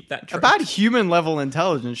they keep that. Trait. About human level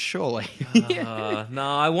intelligence, surely. No,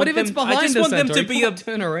 I want But if them. it's behind I just a want them centaur, to be you a. can't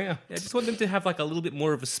turn around. I just want them to have like a little bit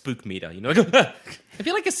more of a spook meter. You know. I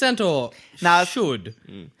feel like a centaur Nah, should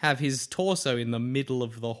have his torso in the middle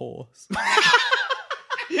of the horse.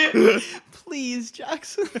 Please,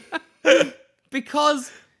 Jackson.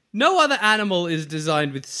 Because no other animal is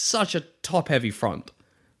designed with such a top-heavy front.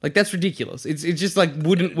 Like, that's ridiculous. It's just, like,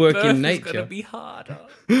 wouldn't work Birth in is nature. gonna be harder.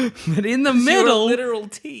 But in the You're a middle, literal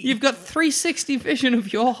T. you've got 360 vision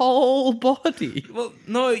of your whole body. Well,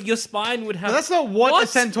 no, your spine would have. But that's not what a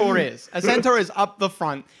centaur is. A centaur is up the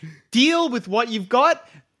front. Deal with what you've got.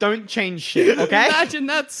 Don't change shit, okay? Imagine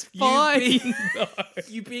that's fine.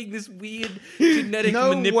 You being this weird genetic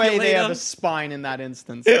No manipulator. way they have a spine in that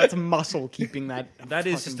instance. That's muscle keeping that. That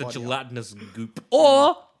is fucking just a body up. gelatinous goop.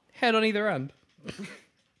 Or head on either end.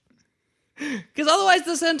 Because otherwise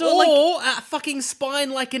the centaur, like, Or a fucking spine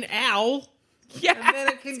like an owl. yeah, And then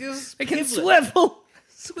it can just it can pivot, swivel.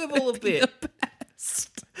 swivel a bit.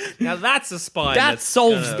 Now that's a spine. That that's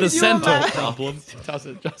solves gonna- the centaur imagine- problem. It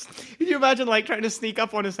doesn't just. Can you imagine like trying to sneak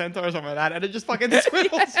up on a centaur or something like that, and it just fucking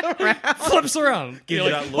swivels around? Flips around. Give You're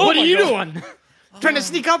you like, that look. What are you doing? Trying to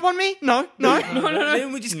sneak up on me? No.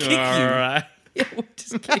 Then we just kick you. Alright. Yeah, we'll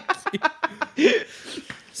just kick you.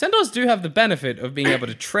 Centaurs do have the benefit of being able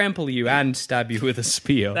to trample you and stab you with a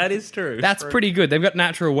spear. That is true. That's pretty good. They've got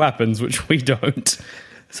natural weapons, which we don't.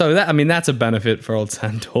 So that's a benefit for old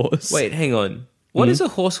centaurs. Wait, hang on. What does a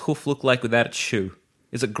horse hoof look like without its shoe?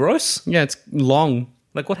 Is it gross? Yeah, it's long.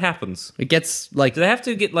 Like what happens? It gets like. Do they have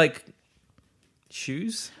to get like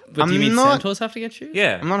shoes? But do you I'm mean not- centaurs have to get shoes?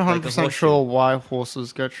 Yeah. I'm not like a 100% horseshoe. sure why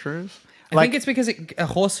horses get shoes. I think it's because a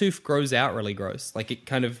horse hoof grows out really gross. Like it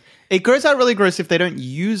kind of. It grows out really gross if they don't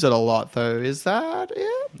use it a lot, though. Is that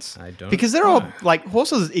it? I don't Because they're all like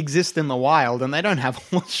horses exist in the wild and they don't have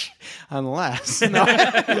horse unless. No.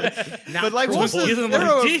 But like horses, Give them they're,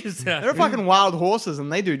 what a- it is. they're fucking wild horses and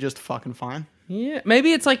they do just fucking fine. Yeah,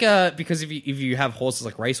 maybe it's like because if you have horses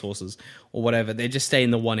like race horses or whatever, they just stay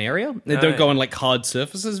in the one area. They don't go on like hard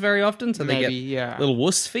surfaces very often, so they Maybe, get yeah. little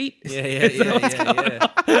wuss feet. Yeah.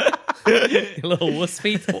 Little wuss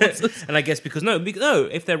feet horses. And I guess because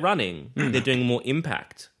if they're running, they're doing more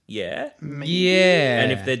impact. Yeah. Yeah,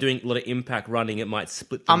 And if they're doing a lot of impact running, it might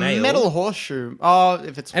split the A nail. metal horseshoe. Oh,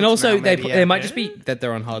 if it's and also maybe, yeah. they might just be that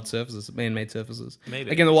they're on hard surfaces, man-made surfaces. Maybe.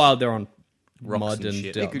 Like in the wild, they're on Rocks mud and and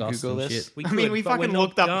shit. dirt, You could dust Google and this. shit. We I mean, could, we but we're fucking not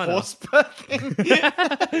looked up gonna. horse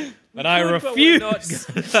birthing. But I But we're refuse.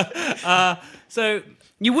 not. So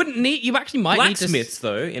You wouldn't need. You actually might need blacksmiths,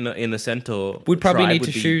 though, in a centaur, Would probably tribe need to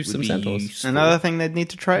would be- shoe would some be centaurs. useful. Another thing they'd need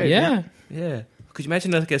to to. trade. Yeah. Yeah. Could you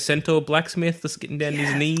imagine like a centaur blacksmith just getting down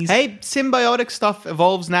his knees? Hey, symbiotic stuff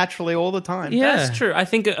evolves naturally all the time. Yeah. That's true. I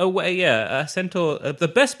think a centaur. The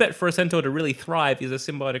best bet for a centaur to really thrive is a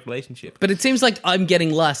symbiotic relationship. But it seems like I'm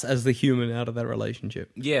getting less as the human out of that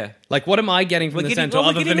relationship. Yeah, Like, what am I getting from We're the getting- centaur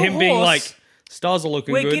well, we're other than getting a him being horse. like, stars are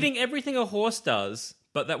looking we're good? getting everything a horse does,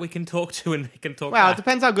 but that we can talk to and they can talk. Well, it back.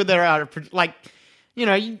 depends how good they're at. Like, you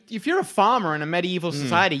know, if you're a farmer in a medieval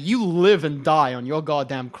society, you live and die on your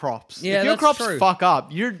goddamn crops. Yeah, if your that's crops true. fuck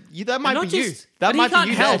up, that might not be you. just- That But might he can't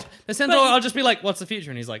be you help. dead. The centaur, But- I'll just be like, what's the future?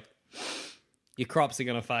 And he's like, your crops are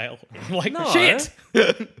going to fail. I'm like, No. shit.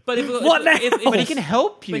 But if, What now? But he can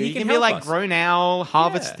help you. But he He can can be help like, us. grow now,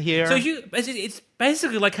 harvest Yeah. here. So it's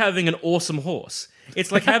basically like having an awesome horse.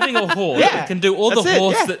 It's like having a horse Yeah, that can do all the that's it,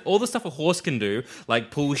 horse yeah. that all the stuff a horse can do,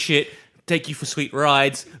 like pull shit, take you for sweet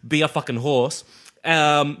rides, be a fucking horse.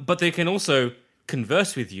 But they can also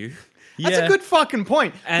converse with you. That's a good fucking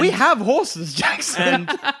point. And- we have horses, Jackson.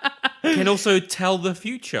 And can also tell the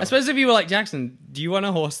future. I suppose if you were like, Jackson, do you want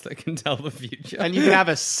a horse that can tell the future? And you can have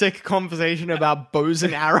a sick conversation about bows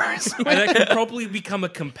and arrows. And it could probably become a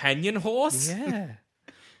companion horse. Yeah.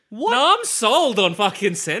 No, I'm sold on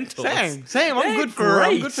fucking centaurs. Same. I'm They're good for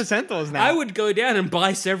great. centaurs now. I would go down and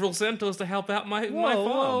buy several centaurs to help out my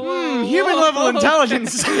farm. Human level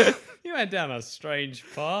intelligence. You went down a strange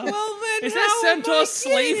path. Well, then Is how there am centaur I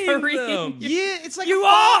slavery? getting them? Yeah, it's like You a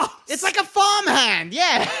farm. are! It's like a farmhand.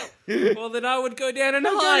 Yeah. Well, then I would go down and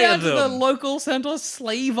Go hire down to them. the local centaur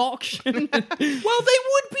slave auction. Well, they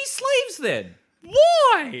would be slaves then.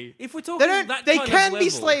 Why? If we're talking They don't. that They kind can of be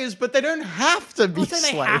level. slaves, but they don't have to be I'm not saying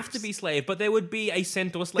slaves. they have to be slave, but there would be a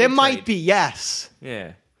centaur slave There might trade. be. Yes.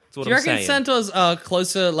 Yeah. That's what Do you I'm reckon saying. centaurs are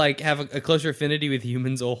closer, like, have a closer affinity with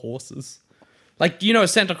humans or horses? Like, you know, a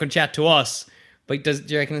centaur can chat to us, but do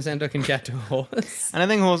you reckon a centaur can chat to a horse? And I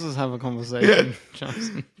think horses have a conversation,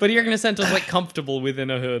 Johnson. But do you reckon a centaur's, like, comfortable within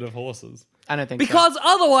a herd of horses? I don't think Because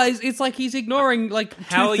otherwise, it's like he's ignoring, like,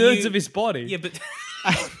 How are two-thirds you- of his body. Yeah, but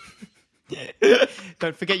so.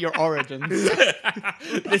 Don't forget your origins.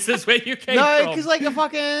 this is where you came No, from. because like a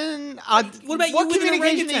fucking. What about you what with an communication are you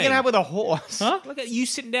orangutan? gonna have with a horse? Huh? Look at you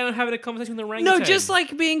sitting down and having a conversation with an orangutan. No, just,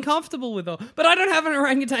 like, being comfortable with it. But I don't have an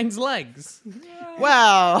orangutan's legs.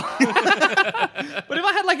 Well, But if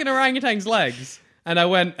I had, like, an orangutan's legs, and I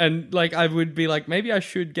went and, like, I would be like, maybe I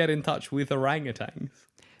should get in touch with orangutans.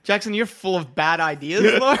 Jackson, you're full of bad ideas,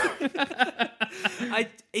 though.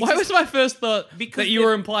 Why was my first thought Because that you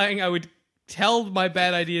were implying I would tell my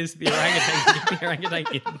bad ideas to the orangutan and get the orangutan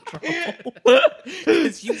in trouble?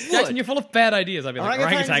 you Jackson, you're full of bad ideas. I'd be like, Orangutans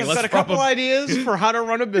orangutan, have let's got a couple proper... ideas for how to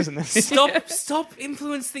run a business. Stop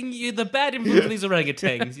influencing you. The bad influence of these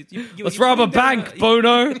orangutans. Let's rob a bank,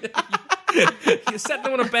 Bono. You're setting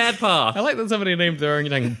them on a bad path. I like that somebody named the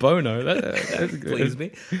orangutan Bono. That's good. Please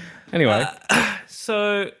me. Anyway,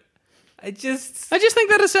 So, I just think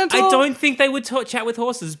that a centaur... I don't think they would chat with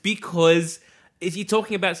horses because if you're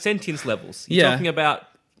talking about sentience levels, you're Yeah. talking about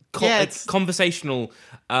Yeah, conversational,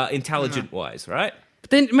 intelligent wise, right?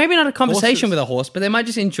 Then maybe not a conversation Horses. with a horse, but they might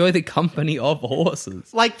just enjoy the company of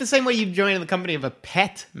horses. Like the same way you join in the company of a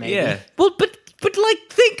pet, maybe. Yeah. Well, but like,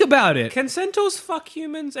 think about it. Can centaurs fuck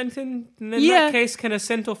humans? And in Yeah. that case, can a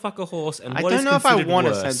centaur fuck a horse? And I what don't is know if I considered want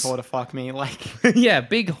worse? a centaur to fuck me. Like, Yeah,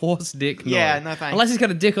 big horse dick. No. Yeah, no thanks. Unless he's got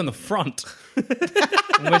a dick on the front.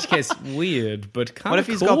 In which case, weird, but kind what of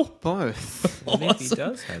if he's cool. got both? What if he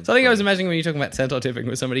does have So I think I was imagining when you're talking about centaur tipping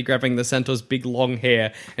was somebody grabbing the centaur's big long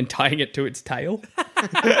hair and tying it to its tail.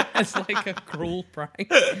 It's like a cruel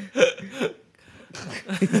prank.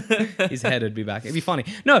 His head would be back. It'd be funny.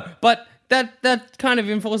 No, but that kind of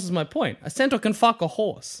enforces my point. A centaur can fuck a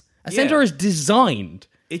horse. A centaur is designed.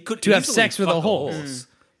 It could to have easily sex with fuck a horse.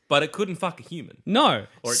 but it couldn't fuck a human. No.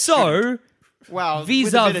 Or it So, Well, with a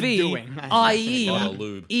bit of vis-a-vis, doing. i.e., A lot of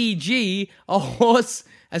lube. e.g., a horse,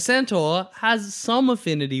 a centaur has some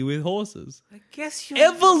affinity with horses. I guess you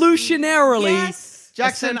Evolutionarily,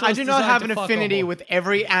 Jackson, centaur's I do not designed have to an fuck a affinity horse. with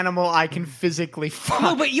every animal I can physically fuck.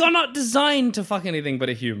 No, but you're not designed to fuck anything but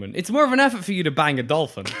a human. It's more of an effort for you to bang a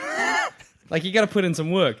dolphin. Like, you gotta put in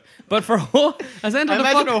some work. But for a centaur I to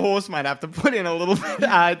imagine fuck... a horse might have to put in a little bit,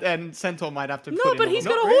 and centaur might have to put No, in but a he's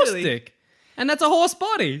little got a bit. horse really. dick. And that's a horse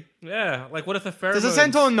body. Yeah, like what if the pheromones... Does a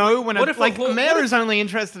centaur know when What if a like hor- a mare what if- is only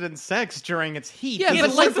interested in sex during its heat? Yeah, Does but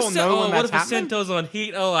a like centaur know when what that's if a happening? centaur's on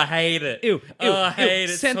heat? Oh, I hate it. Ew, Oh, I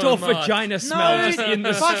hate it Centaur so much. vagina smell just in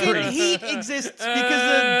the fucking street. heat exists because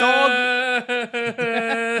the dog.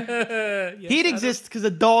 Heat exists because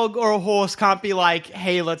a dog or a horse can't be like,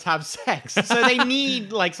 "Hey, let's have sex." So they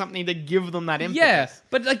need like something to give them that impetus. Yeah,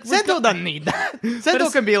 but like... Centaur doesn't need that.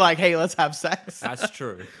 Centaur can be like, "Hey, let's have sex." That's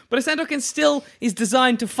true. But a centaur can still is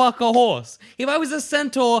designed to fuck a horse. If I was a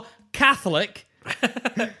centaur Catholic,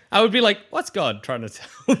 I would be like, what's God trying to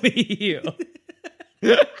tell me here?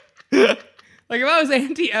 Like, if I was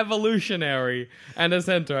anti-evolutionary and a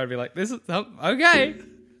centaur, I'd be like, this is okay.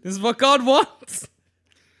 This is what God wants.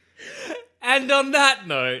 And on that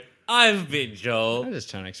note, I've been Joel. I'm just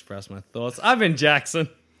trying to express my thoughts. I've been Jackson.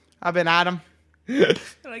 I've been Adam. And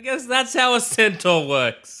I guess that's how a centaur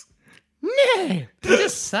works. I'm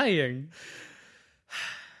just saying.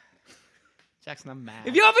 Jackson, I'm mad.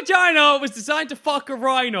 If your vagina was designed to fuck a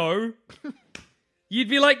rhino, you'd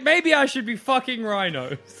be like, maybe I should be fucking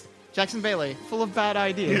rhinos. Jackson Bailey, full of bad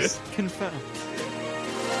ideas. Confirmed.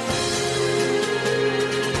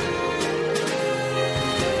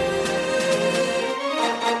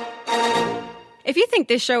 If you think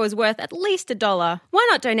this show is worth at least $1, why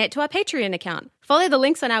not donate to our Patreon account? Follow the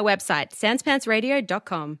links on our website,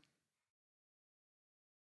 sanspantsradio.com.